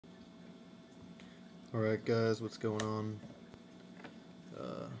Alright guys, what's going on?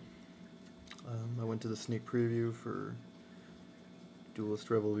 I went to the sneak preview for Duelist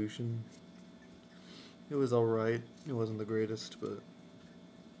Revolution. It was alright. It wasn't the greatest, but,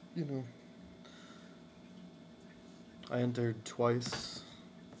 you know. I entered twice.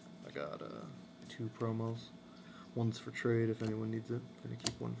 I got 2 promos. One's for trade if anyone needs it. I'm gonna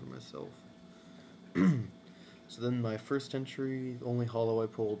keep one for myself. So then my first entry, the only holo I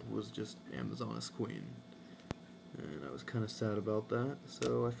pulled was just Amazoness Queen. And I was kind of sad about that,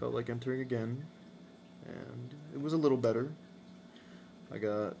 so I felt like entering again. And it was a little better. I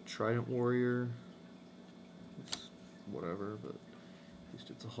got Trident Warrior. It's whatever, but at least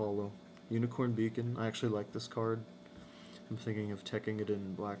it's a holo. Unicorn Beacon. I actually like this card. I'm thinking of teching it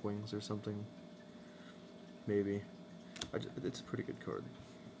in blackwings or something. Maybe. It's a pretty good card.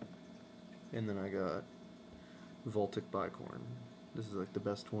 And then I got Voltic Bicorn. This is like the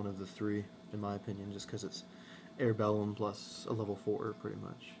best one of the 3, in my opinion, just because it's Air Bellum plus a level 4, pretty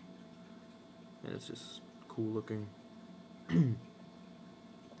much. And it's just cool looking.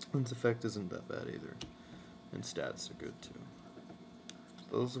 Its effect isn't that bad either. And stats are good too.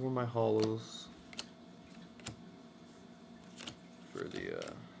 So those were my holos for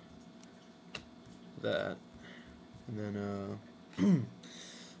the that. And then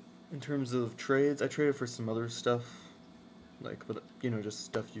in terms of trades, I traded for some other stuff, like, but you know, just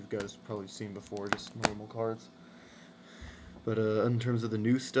stuff you guys probably seen before, just normal cards. But in terms of the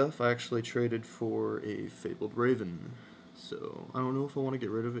new stuff, I actually traded for a Fabled Raven. So I don't know if I want to get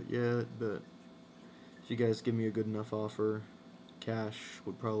rid of it yet, but if you guys give me a good enough offer, cash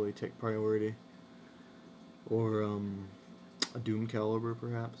would probably take priority. Or a doomcaliber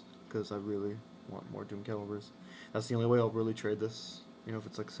perhaps, because I really want more doomcalibers. That's the only way I'll really trade this. You know, if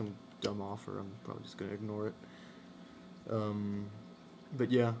it's like some dumb offer, I'm probably just gonna ignore it. But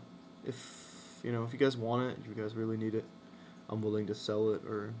yeah, if you know, if you guys want it, if you guys really need it, I'm willing to sell it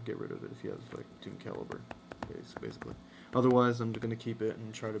or get rid of it if you have like doomcaliber, basically. Otherwise, I'm gonna keep it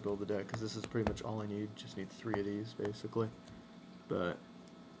and try to build the deck because this is pretty much all I need. Just need 3 of these basically. But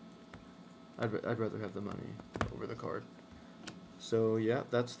I'd rather have the money over the card. So yeah,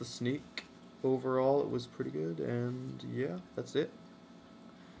 that's the sneak. Overall, it was pretty good, and yeah, that's it.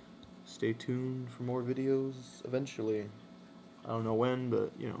 Stay tuned for more videos eventually. I don't know when,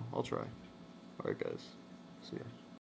 but you know, I'll try. Alright guys, see ya.